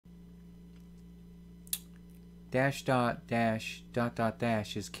Dash dot dash dot dot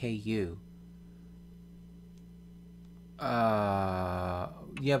dash is KU. Yeah,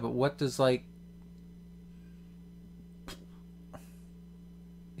 but what does like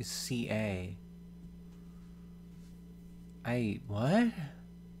is CA? What?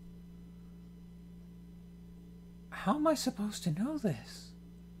 How am I supposed to know this?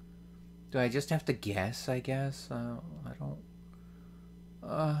 Do I just have to guess, I guess? I don't...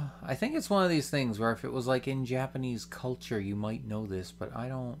 I think it's one of these things where if it was like in Japanese culture, you might know this, but I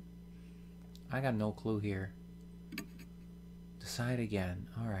don't... I got no clue here. Decide again.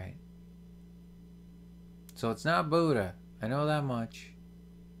 Alright. So it's not Buddha. I know that much.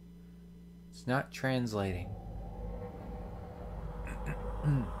 It's not translating.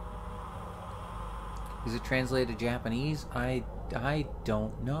 Is it translated Japanese? I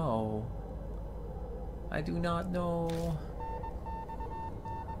don't know. I do not know.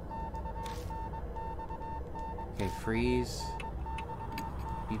 Okay, freeze.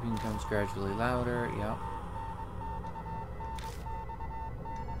 Beeping becomes gradually louder. Yep.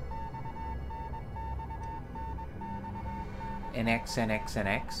 NX, NX,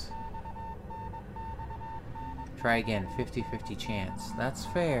 NX. Try again. 50-50 chance. That's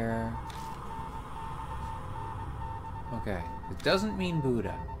fair. Okay. It doesn't mean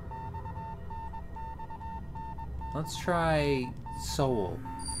Buddha. Let's try soul.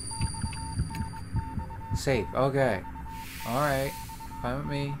 Safe. Okay. Alright. Fine with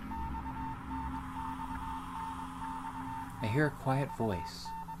me. I hear a quiet voice.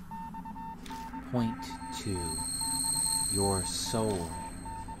 Point to your soul.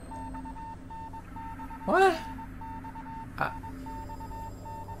 What?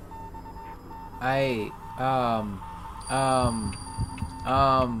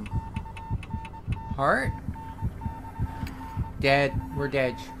 Heart? Dead. We're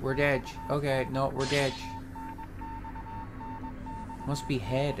dead. We're dead. Okay, no, we're dead. Must be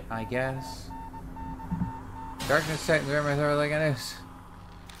head, I guess. Darkness set and grab my throat like a noose.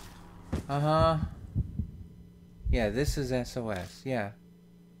 Uh-huh. Yeah, this is SOS. Yeah.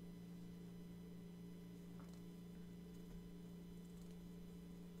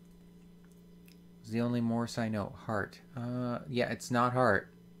 It's the only Morse I know. Heart. Yeah, it's not heart.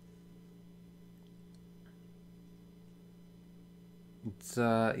 It's,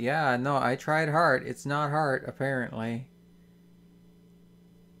 yeah, no, I tried heart. It's not heart, apparently.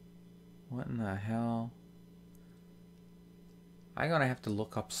 What in the hell? I'm gonna have to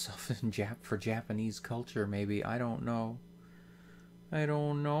look up stuff in for Japanese culture, maybe. I don't know. I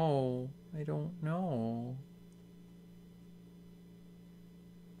don't know. I don't know.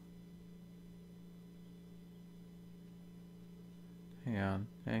 Hang on.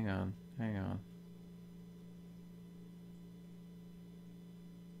 Hang on. Hang on.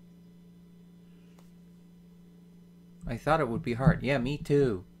 I thought it would be hard. Yeah, me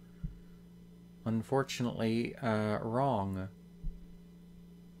too. Unfortunately, wrong.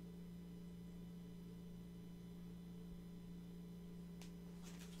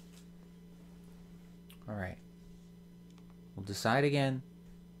 Alright. We'll decide again.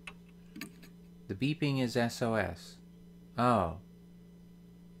 The beeping is SOS. Oh.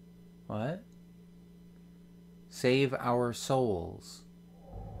 What? Save our souls.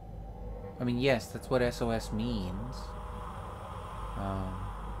 I mean, yes, that's what SOS means.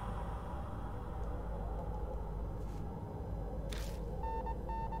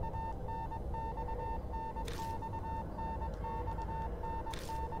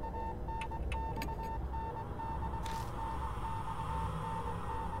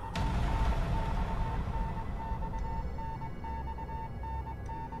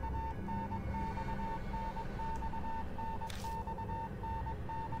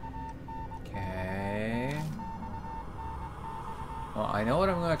 Well, I know what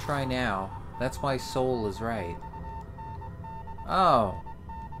I'm going to try now. That's why soul is right. Oh.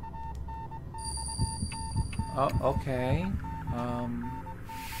 Oh, okay.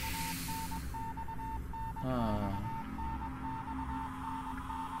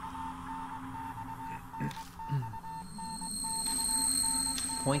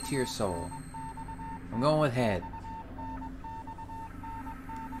 Point to your soul. I'm going with head.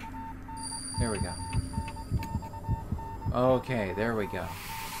 There we go. Okay, there we go.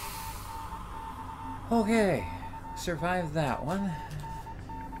 Okay, survived that one.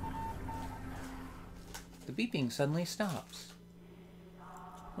 The beeping suddenly stops.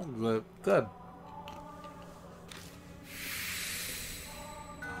 Oh, good. Good.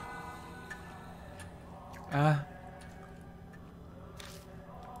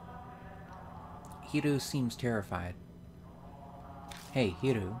 Hiru seems terrified. Hey,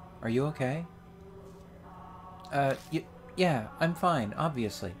 Hiru, are you okay? Yeah, I'm fine,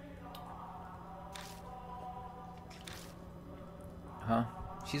 obviously. Huh?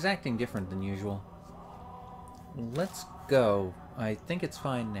 She's acting different than usual. Let's go. I think it's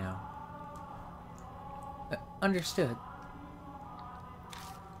fine now. Understood.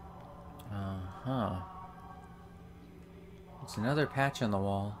 Uh-huh. It's another patch on the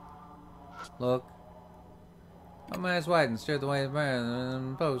wall. Look. My eyes wide and stare the way of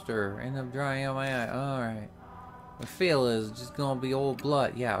the poster. End up drying out my eye. Alright. The feel is just gonna be old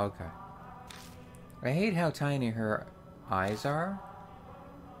blood. Yeah, okay. I hate how tiny her eyes are.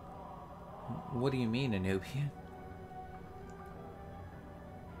 What do you mean, Anubian?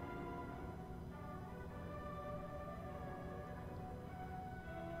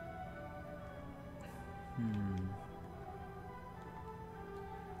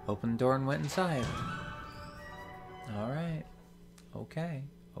 Opened the door and went inside. Alright. Okay.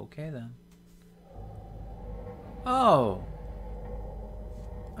 Okay then. Oh!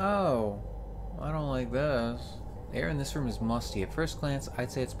 Oh. I don't like this. The air in this room is musty. At first glance, I'd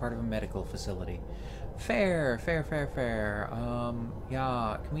say it's part of a medical facility. Fair.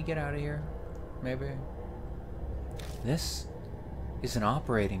 Yeah, can we get out of here? Maybe? This is an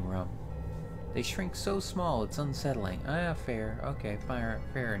operating room. They shrink so small, it's unsettling. Ah, fair. Okay, fair,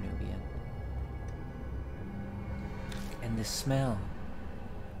 Nubian. And the smell.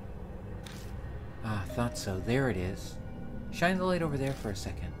 Ah, thought so. There it is. Shine the light over there for a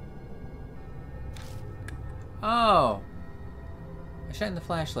second. Oh! I shine the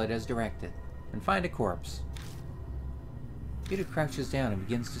flashlight as directed, and find a corpse. Hiro crouches down and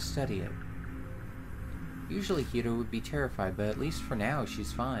begins to study it. Usually Hiro would be terrified, but at least for now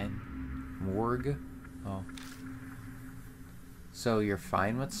she's fine. Morgue? Oh. So you're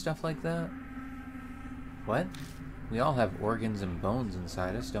fine with stuff like that? What? We all have organs and bones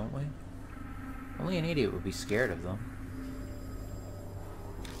inside us, don't we? Only an idiot would be scared of them.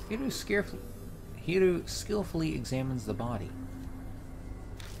 Hiro skillfully examines the body.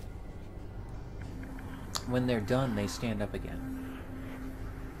 When they're done, they stand up again.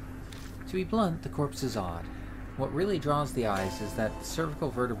 To be blunt, the corpse is odd. What really draws the eyes is that the cervical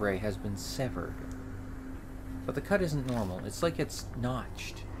vertebrae has been severed. But the cut isn't normal. It's like it's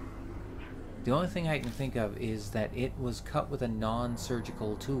notched. The only thing I can think of is that it was cut with a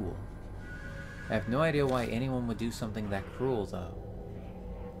non-surgical tool. I have no idea why anyone would do something that cruel, though.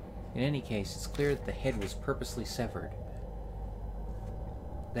 In any case, it's clear that the head was purposely severed.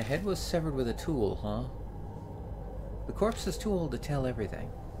 The head was severed with a tool, huh? The corpse is too old to tell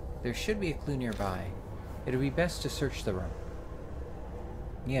everything. There should be a clue nearby. It would be best to search the room.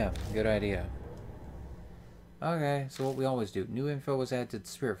 Yeah, good idea. Okay, so what we always do. New info was added to the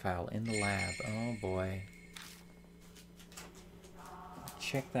spirit file in the lab. Oh boy.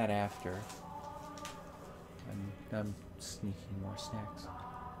 Check that after. I'm sneaking more snacks.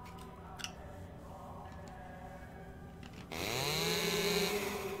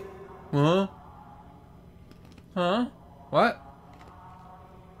 Huh? Huh? What?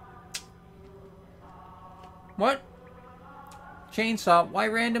 What? Chainsaw? Why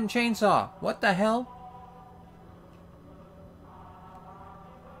random chainsaw? What the hell?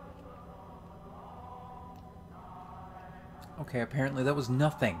 Okay, apparently that was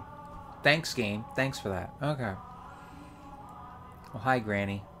nothing. Thanks, game. Thanks for that. Okay. Well, hi,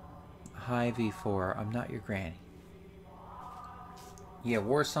 Granny. Hi, V4. I'm not your granny. Yeah,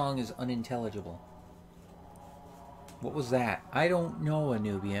 War Song is unintelligible. What was that? I don't know,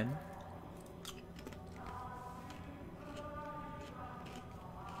 Anubian.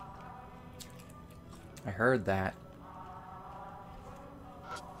 I heard that.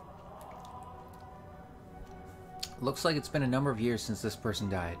 Looks like it's been a number of years since this person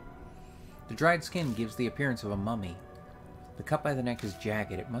died. The dried skin gives the appearance of a mummy. The cut by the neck is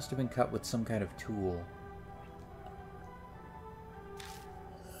jagged. It must have been cut with some kind of tool.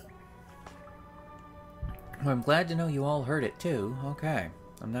 Well, I'm glad to know you all heard it too. Okay.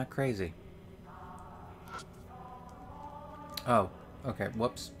 I'm not crazy. Oh, okay.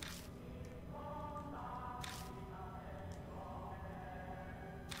 Whoops.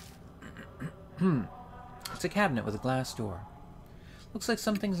 It's a cabinet with a glass door. Looks like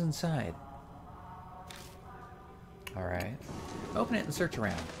something's inside. Alright. Open it and search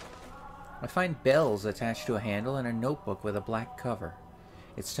around. I find bells attached to a handle and a notebook with a black cover.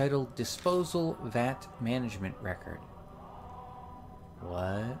 It's titled Disposal VAT Management Record.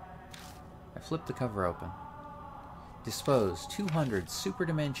 What? I flip the cover open. Dispose 200 super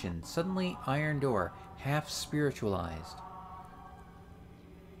dimension, suddenly iron door, half spiritualized.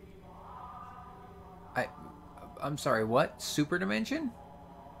 I'm sorry, what? Super dimension?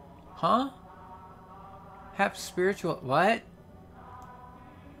 Huh? Half spiritual... What?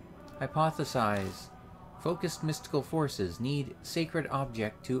 Hypothesize. Focused mystical forces need sacred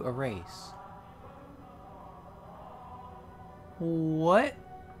object to erase. What?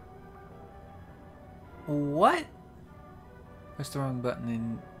 What? Press the wrong button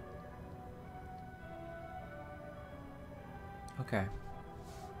and... Okay.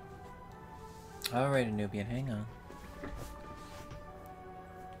 Alright, Anubian, hang on.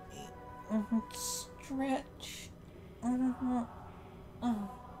 Stretch.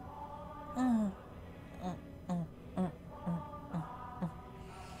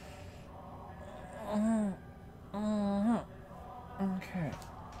 Okay.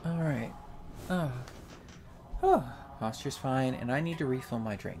 Alright. Oh. Posture's fine, and I need to refill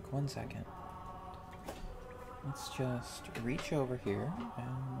my drink. 1 second. Let's just reach over here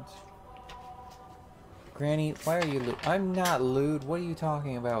and... Granny, why are you lewd? I'm not lewd. What are you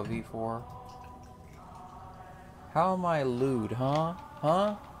talking about, V4? How am I lewd, huh?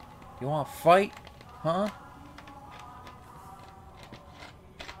 Huh? You want to fight? Huh?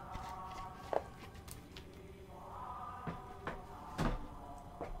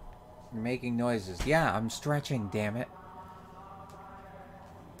 You're making noises. Yeah, I'm stretching, damn it.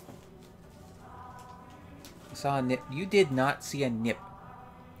 I saw a nip. You did not see a nip.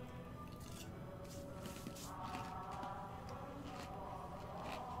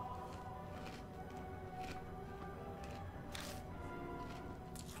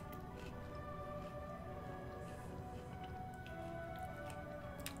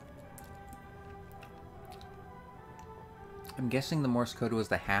 I'm guessing the Morse code was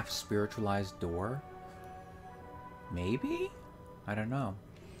the half-spiritualized door? Maybe? I don't know.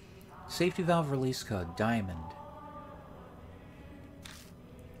 Safety valve release code, diamond.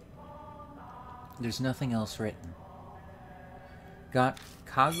 There's nothing else written. Got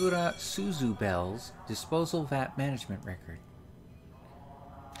Kagura Suzu Bells disposal vat management record.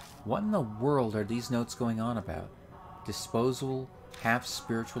 What in the world are these notes going on about? Disposal,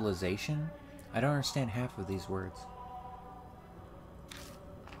 half-spiritualization? I don't understand half of these words.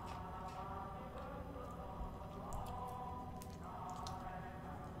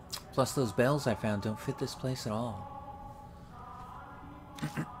 Plus, those bells I found don't fit this place at all.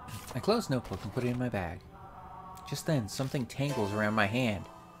 I closed the notebook and put it in my bag. Just then, something tangles around my hand.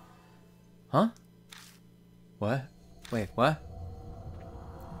 Huh? What? Wait, what?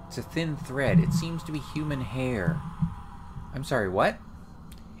 It's a thin thread. It seems to be human hair. I'm sorry, what?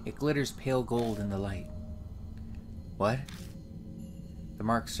 It glitters pale gold in the light. What? The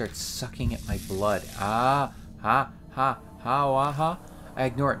mark starts sucking at my blood. Ah, ha, ha, ha, wah, ha. I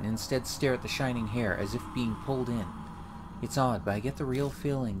ignore it and instead stare at the shining hair, as if being pulled in. It's odd, but I get the real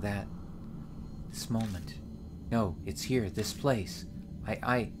feeling that... This moment. No, it's here, this place.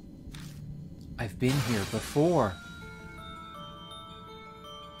 I've been here before.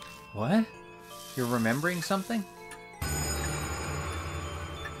 What? You're remembering something?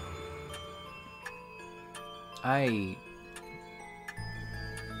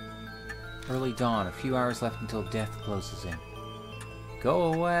 Early dawn, a few hours left until death closes in.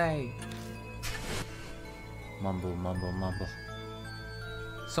 Go away! Mumble, mumble, mumble.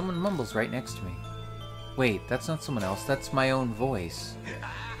 Someone mumbles right next to me. Wait, that's not someone else, that's my own voice.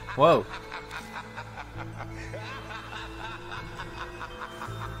 Whoa!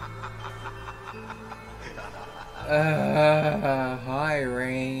 Hi,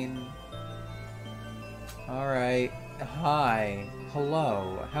 Rain. Alright. Hi.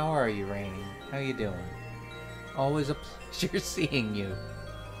 Hello. How are you, Rain? How you doing? Always a pleasure seeing you.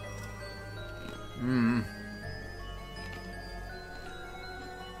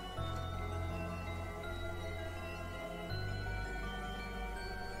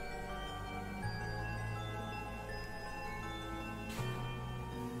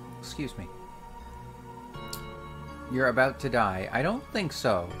 Excuse me. You're about to die. I don't think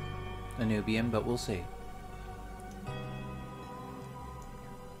so, Anubian, but we'll see.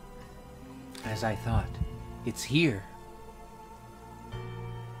 As I thought. It's here.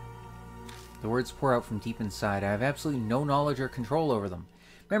 The words pour out from deep inside. I have absolutely no knowledge or control over them.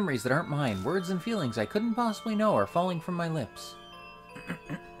 Memories that aren't mine, words and feelings I couldn't possibly know are falling from my lips.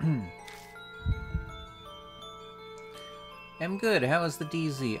 I'm good. How is the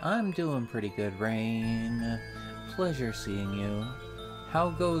DZ? I'm doing pretty good, Rain. Pleasure seeing you. How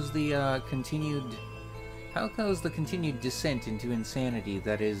goes the continued descent into insanity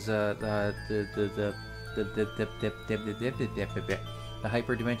that is the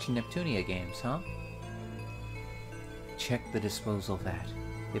Hyperdimension Neptunia games, huh? Check the disposal vat.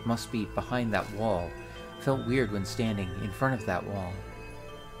 It must be behind that wall. Felt weird when standing in front of that wall.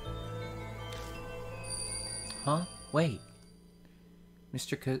 Huh? Wait.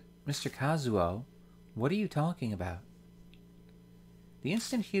 Mr. Kazuo, what are you talking about? The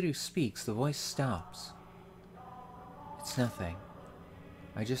instant Hiru speaks, the voice stops. It's nothing.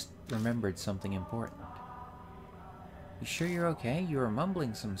 I just remembered something important. You sure you're okay? You were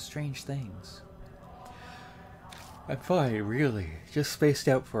mumbling some strange things. I'm fine, really. Just spaced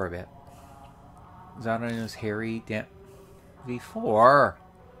out for a bit. Zano's hairy V4.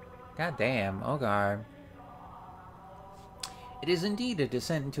 God damn, okay. It is indeed a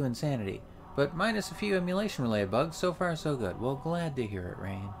descent into insanity, but minus a few emulation-related bugs, so far so good. Well, glad to hear it,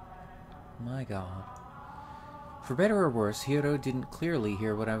 Rain. My god. For better or worse, Hiro didn't clearly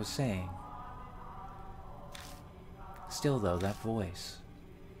hear what I was saying. Still, though, that voice.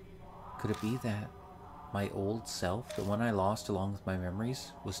 Could it be that my old self, the one I lost along with my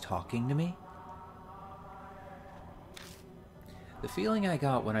memories, was talking to me? The feeling I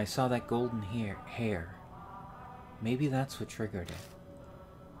got when I saw that golden hair, maybe that's what triggered it.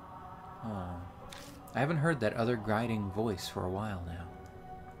 Oh, I haven't heard that other guiding voice for a while now.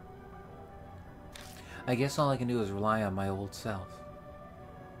 I guess all I can do is rely on my old self.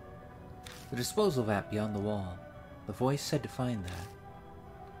 The disposal vat beyond the wall. The voice said to find that.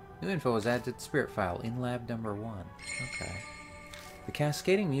 New info was added to the spirit file in lab number 1. Okay. The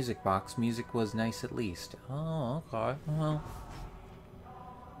cascading music box music was nice at least. Oh, okay. Well.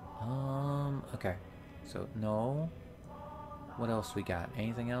 Okay. So, no. What else we got?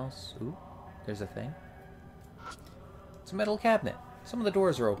 Anything else? Ooh, there's a thing. It's a metal cabinet. Some of the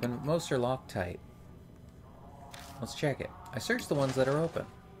doors are open, but most are locked tight. Let's check it. I search the ones that are open.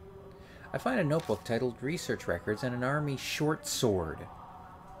 I find a notebook titled Research Records and an Army short sword.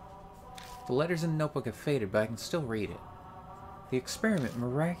 The letters in the notebook have faded, but I can still read it. The experiment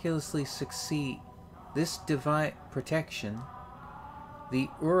miraculously succeed. This divine protection. The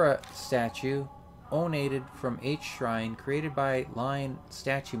Ura statue, onated from H Shrine, created by Lion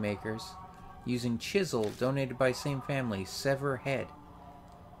statue makers, using chisel donated by same family, Sever Head.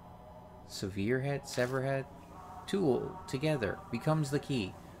 Severe Head? Sever Head? Tool, together, becomes the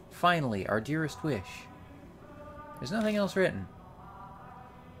key. Finally, our dearest wish. There's nothing else written.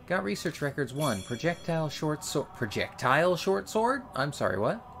 Got Research Records 1. Projectile short sword. Projectile short sword? I'm sorry,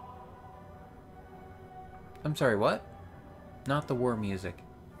 what? I'm sorry, what? Not the war music.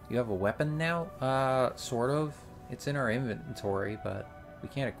 You have a weapon now? Sort of. It's in our inventory, but we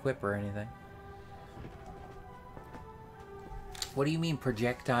can't equip or anything. What do you mean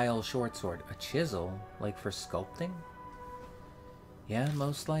projectile short sword? A chisel? Like for sculpting? Yeah,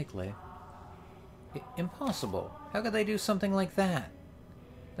 most likely. Impossible. How could they do something like that?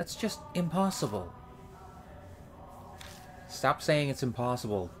 That's just impossible. Stop saying it's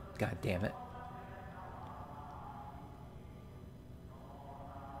impossible, god damn it.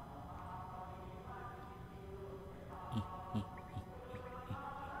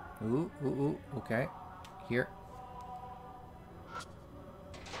 Ooh, okay. Here.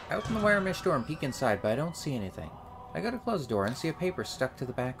 I open the wire mesh door and peek inside, but I don't see anything. I go to close the door and see a paper stuck to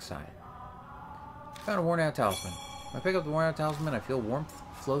the backside. I found a worn-out talisman. When I pick up the worn-out talisman, I feel warmth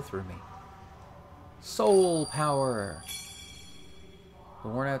flow through me. Soul power! The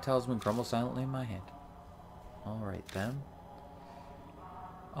worn-out talisman crumbles silently in my hand. Alright then.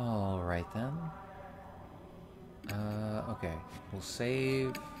 Alright then. Okay. We'll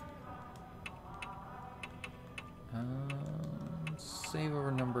save... save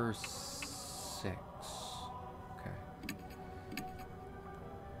over number 6. Okay.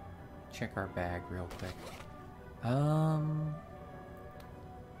 Check our bag real quick.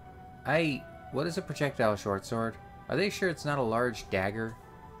 What is a projectile short sword? Are they sure it's not a large dagger?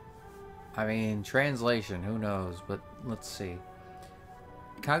 I mean, translation, who knows, but let's see.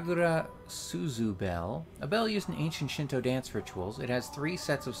 Kagura Suzu Bell. A bell used in ancient Shinto dance rituals. It has 3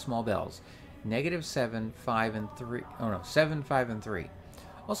 sets of small bells. -7, 5, and 3. Oh no, 7, 5, and 3.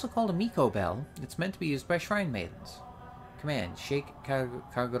 Also called a Miko bell, it's meant to be used by shrine maidens. Command, shake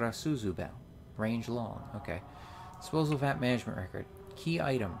Kagura Suzu Bell. Range long, okay. Disposal vat management record. Key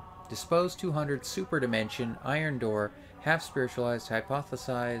item. Dispose 200 super dimension, iron door, half spiritualized,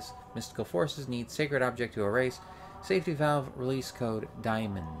 hypothesize, mystical forces, need sacred object to erase, safety valve, release code,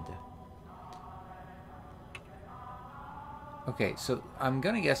 diamond. Okay, so I'm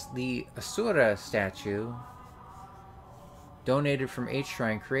gonna guess the Asura statue, donated from H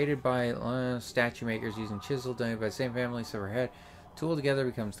Shrine, created by statue makers using chisel, donated by the same family, Sever Head. Tool together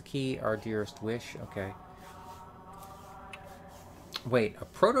becomes the key, our dearest wish. Okay. Wait, a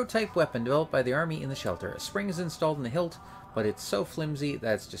prototype weapon developed by the army in the shelter. A spring is installed in the hilt, but it's so flimsy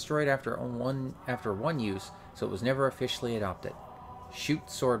that it's destroyed after one use, so it was never officially adopted. Shoot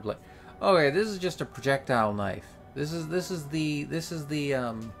sword blade. Okay, this is just a projectile knife. This is the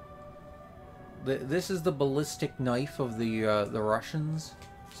ballistic knife of the Russians,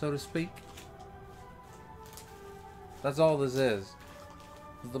 so to speak. That's all this is.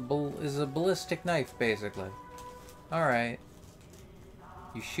 Is a ballistic knife, basically. All right.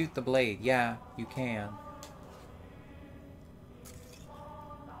 You shoot the blade. Yeah, you can.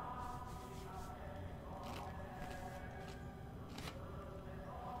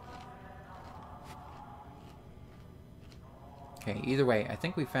 Okay, either way, I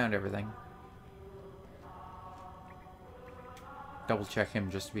think we found everything. Double check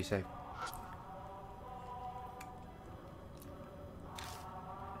him just to be safe.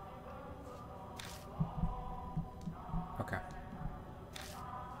 Okay.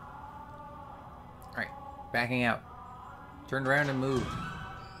 Alright, backing out. Turned around and moved.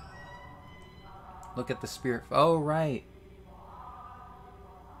 Look at the spirit. Oh, right.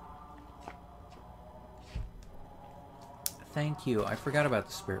 Thank you. I forgot about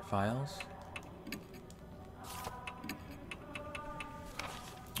the spirit files.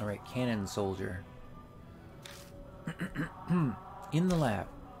 Alright, cannon soldier. In the lab.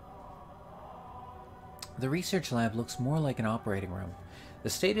 The research lab looks more like an operating room. The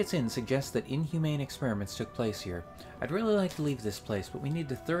state it's in suggests that inhumane experiments took place here. I'd really like to leave this place, but we need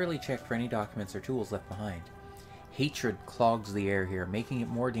to thoroughly check for any documents or tools left behind. Hatred clogs the air here, making it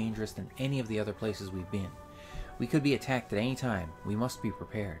more dangerous than any of the other places we've been. We could be attacked at any time. We must be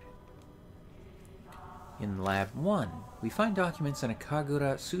prepared. In Lab 1, we find documents and a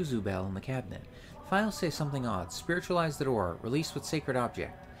Kagura Suzu bell in the cabinet. The files say something odd. Spiritualize the door. Release with sacred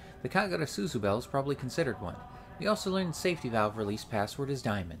object. The Kagura Suzu bell is probably considered one. We also learned safety valve release password is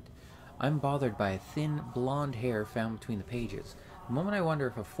diamond. I'm bothered by a thin, blonde hair found between the pages. The moment I wonder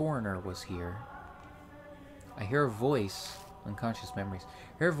if a foreigner was here, I hear a voice, unconscious memories,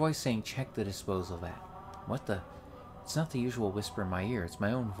 I hear a voice saying, check the disposal vat. What the? It's not the usual whisper in my ear, it's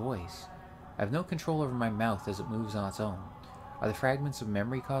my own voice. I have no control over my mouth as it moves on its own. Are the fragments of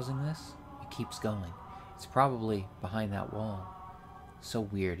memory causing this? It keeps going. It's probably behind that wall. So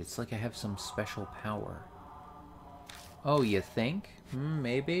weird, it's like I have some special power. Oh, you think?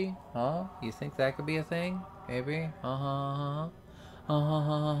 Maybe? Huh? You think that could be a thing? Maybe? My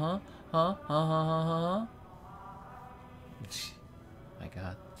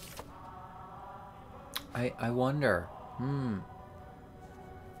god. I wonder.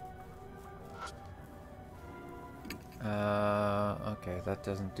 Okay, that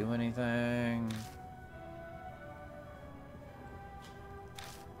doesn't do anything.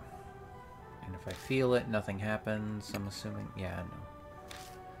 And if I feel it, nothing happens, I'm assuming. Yeah,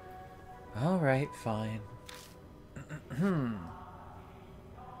 no. Alright, fine.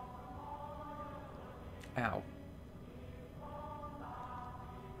 Ow.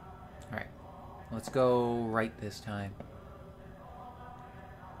 Alright. Let's go right this time.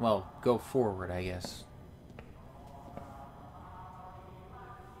 Well, go forward, I guess.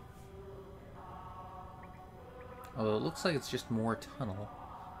 Although it looks like it's just more tunnel.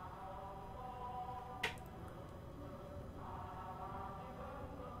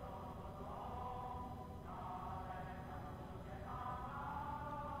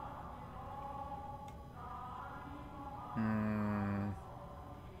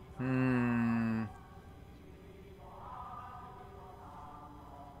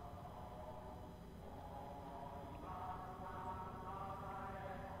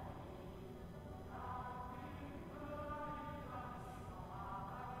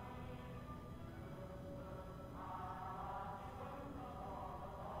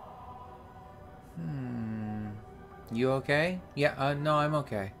 You okay? Yeah, no, I'm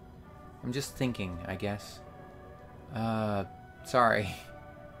okay. I'm just thinking, I guess. Sorry.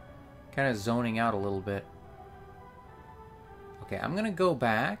 Kind of zoning out a little bit. Okay, I'm gonna go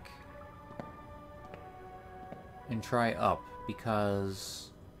back and try up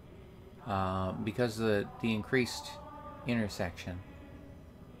because the increased intersection.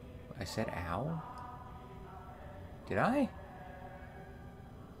 I said ow? Did I?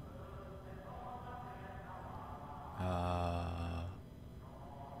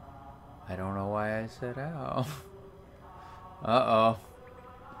 I don't know why I said ow. Uh-oh.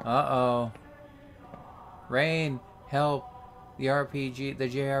 Uh-oh. Rain, help. The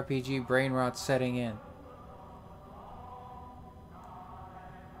JRPG brain rot's setting in.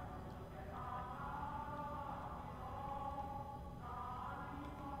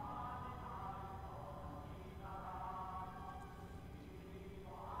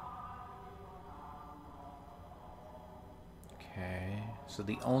 Okay, so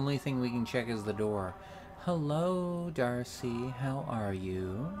the only thing we can check is the door. Hello, Darcy. How are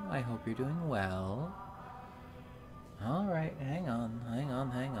you? I hope you're doing well. Alright, hang on.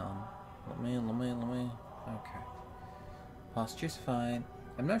 Let me. Okay. Posture's fine.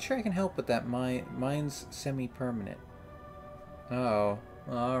 I'm not sure I can help with that. Mine's semi-permanent. Oh,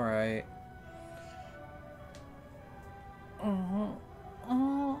 alright.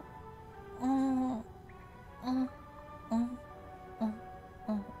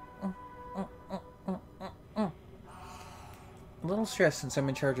 A little stressed since I'm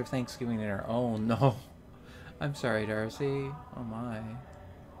in charge of Thanksgiving dinner. Oh no. I'm sorry, Darcy. Oh my.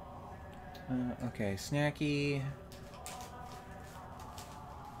 Okay, snacky.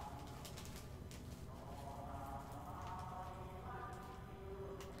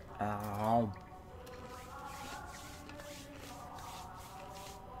 Ow.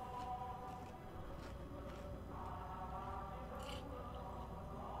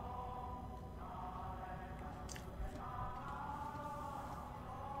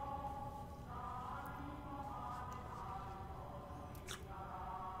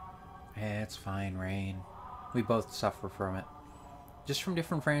 It's fine, Rain. We both suffer from it. Just from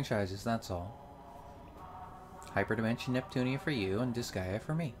different franchises, that's all. Hyperdimension Neptunia for you and Disgaea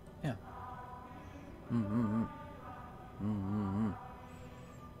for me. Yeah.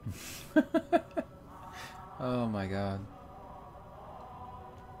 Oh my god.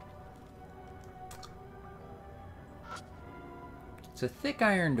 It's a thick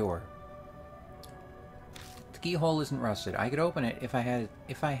iron door. The keyhole isn't rusted. I could open it if I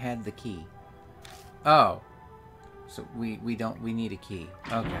had the key. Oh. So we need a key.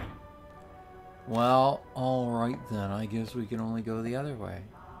 Okay. Well, alright then. I guess we can only go the other way.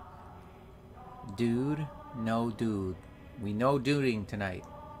 Dude? No dude. We no duding tonight.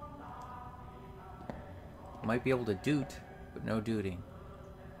 Might be able to doot, but no duding.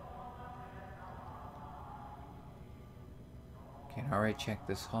 Okay, alright, check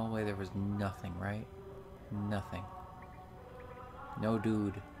this hallway. There was nothing, right? Nothing. No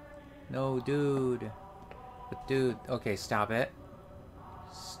dude. No dude. But dude, okay, stop it.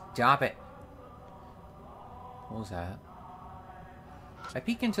 Stop it. What was that? I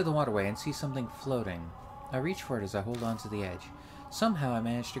peek into the waterway and see something floating. I reach for it as I hold on to the edge. Somehow I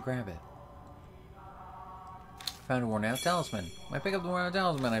manage to grab it. Found a worn-out talisman. When I pick up the worn-out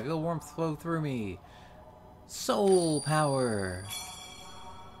talisman, I feel warmth flow through me. Soul power!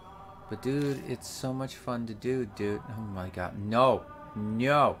 But dude, it's so much fun to do, dude. Oh my god. No!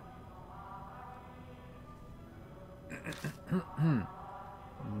 No!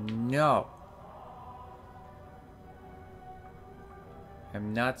 No!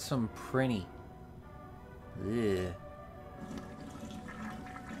 I'm not some prinny. Ugh.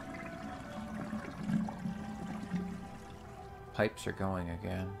 Pipes are going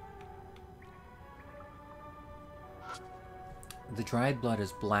again. The dried blood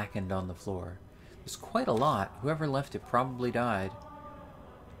is blackened on the floor. There's quite a lot. Whoever left it probably died.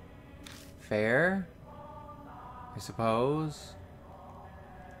 Fair? I suppose.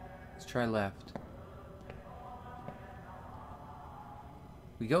 Let's try left.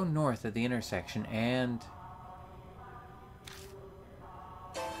 We go north at the intersection and...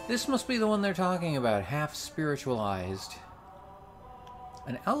 This must be the one they're talking about, half spiritualized.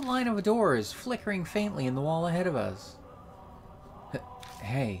 An outline of a door is flickering faintly in the wall ahead of us.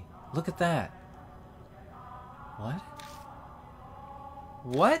 Hey, look at that. What?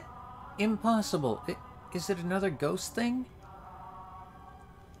 What? Impossible. Is it another ghost thing?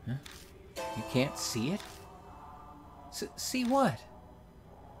 Huh? You can't see it? See what?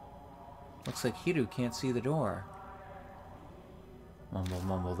 Looks like Hiru can't see the door. Mumble,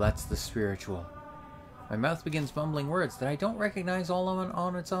 mumble, that's the spiritual. My mouth begins mumbling words that I don't recognize all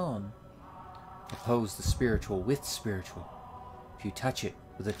on its own. Oppose the spiritual with spiritual. If you touch it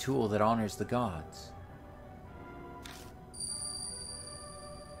with a tool that honors the gods.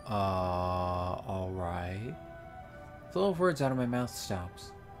 Alright. The flow of words out of my mouth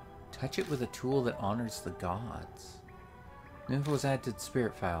stops. Touch it with a tool that honors the gods. New info was added to the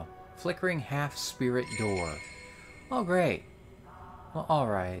spirit file. Flickering half-spirit door. Oh, great. Well,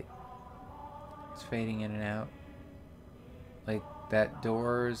 alright. It's fading in and out. Like, that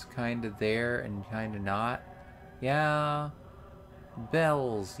door's kind of there and kind of not. Yeah.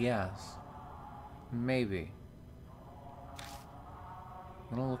 Bells, yes. Maybe.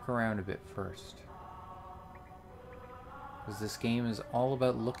 I'm gonna look around a bit first. Because this game is all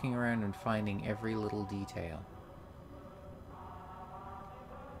about looking around and finding every little detail.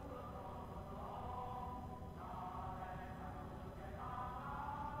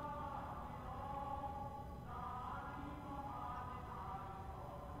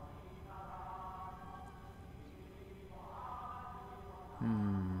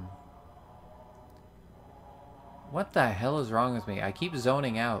 What the hell is wrong with me? I keep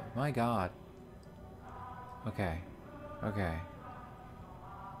zoning out. My god. Okay. Okay.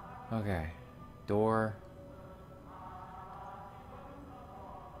 Okay. Door.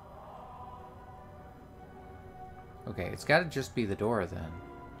 Okay, it's gotta just be the door then.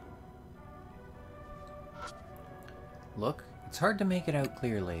 Look, it's hard to make it out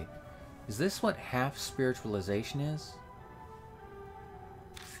clearly. Is this what half spiritualization is?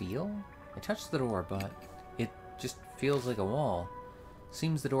 Feel? I touched the door, but it just feels like a wall.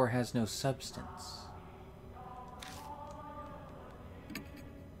 Seems the door has no substance.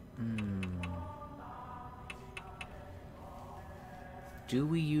 Do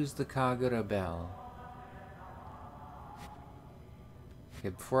we use the Kagura bell? Okay,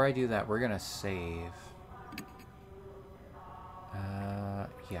 before I do that, we're gonna save.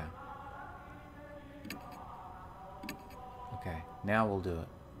 Yeah. Okay, now we'll do it.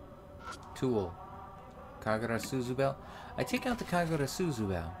 Tool. Kagura Suzubel. I take out the Kagura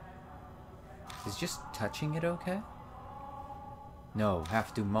Suzubel. Is just touching it okay? No,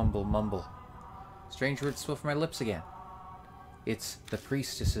 have to mumble. Strange words slip from my lips again. It's the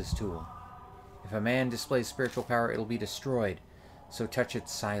priestess's tool. If a man displays spiritual power, it'll be destroyed. So touch it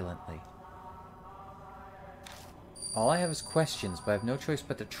silently. All I have is questions, but I have no choice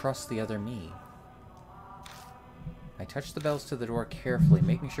but to trust the other me. I touch the bells to the door carefully,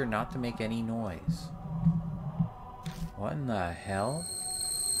 making sure not to make any noise. What in the hell?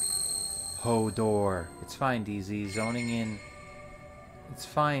 Ho, door. It's fine, DZ. Zoning in... It's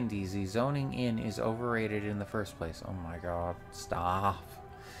fine, DZ. Zoning in is overrated in the first place. Oh my god. Stop.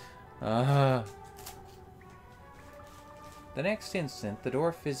 The next instant, the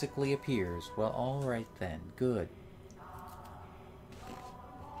door physically appears. Well, alright then. Good.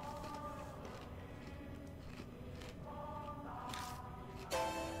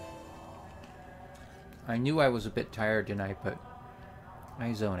 I knew I was a bit tired tonight, but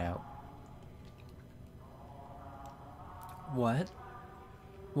I zone out. What?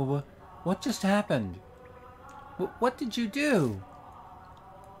 What just happened? What did you do?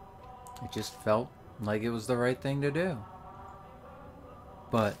 It just felt like it was the right thing to do.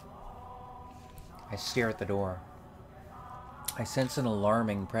 But I stare at the door. I sense an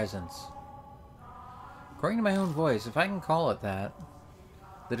alarming presence. According to my own voice, if I can call it that,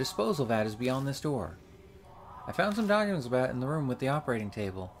 the disposal vat is beyond this door. I found some documents about it in the room with the operating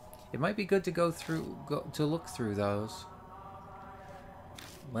table. It might be good to look through those.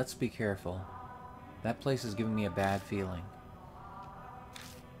 Let's be careful. That place is giving me a bad feeling.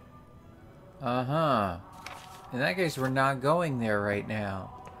 Uh-huh. In that case, we're not going there right now.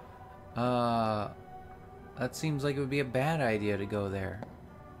 That seems like it would be a bad idea to go there.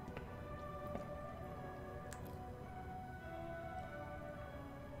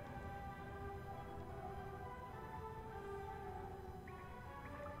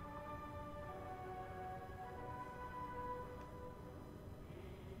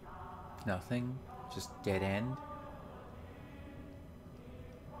 Nothing? Just dead end?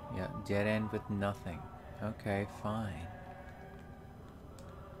 Yeah, dead end with nothing. Okay, fine.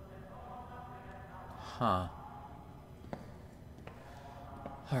 Huh.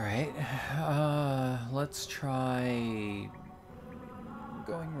 Alright. Let's try...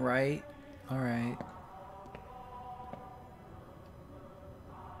 going right. Alright.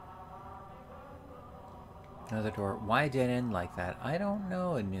 Another door. Why dead end like that? I don't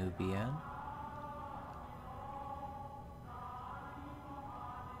know, a Nubian.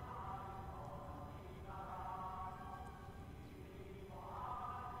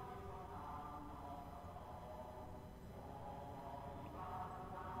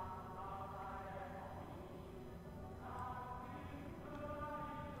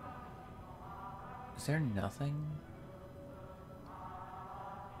 Is there nothing?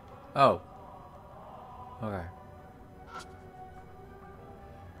 Oh. Okay.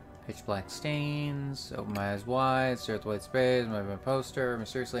 Pitch black stains. Open my eyes wide. Stare at the white space. My poster.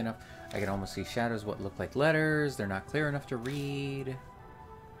 Mysteriously enough, I can almost see shadows. What look like letters. They're not clear enough to read.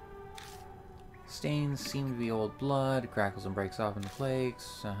 Stains seem to be old blood. Crackles and breaks off into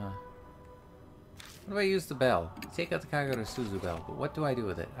flakes. What do I use the bell? Take out the Kagura Suzubel, but what do I do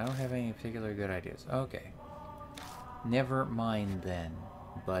with it? I don't have any particular good ideas. Okay. Never mind then,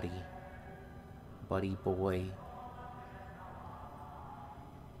 buddy. Buddy boy.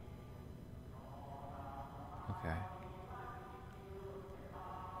 Okay.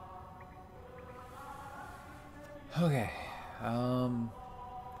 Okay.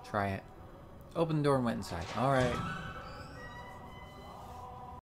 Try it. Open the door and went inside. Alright.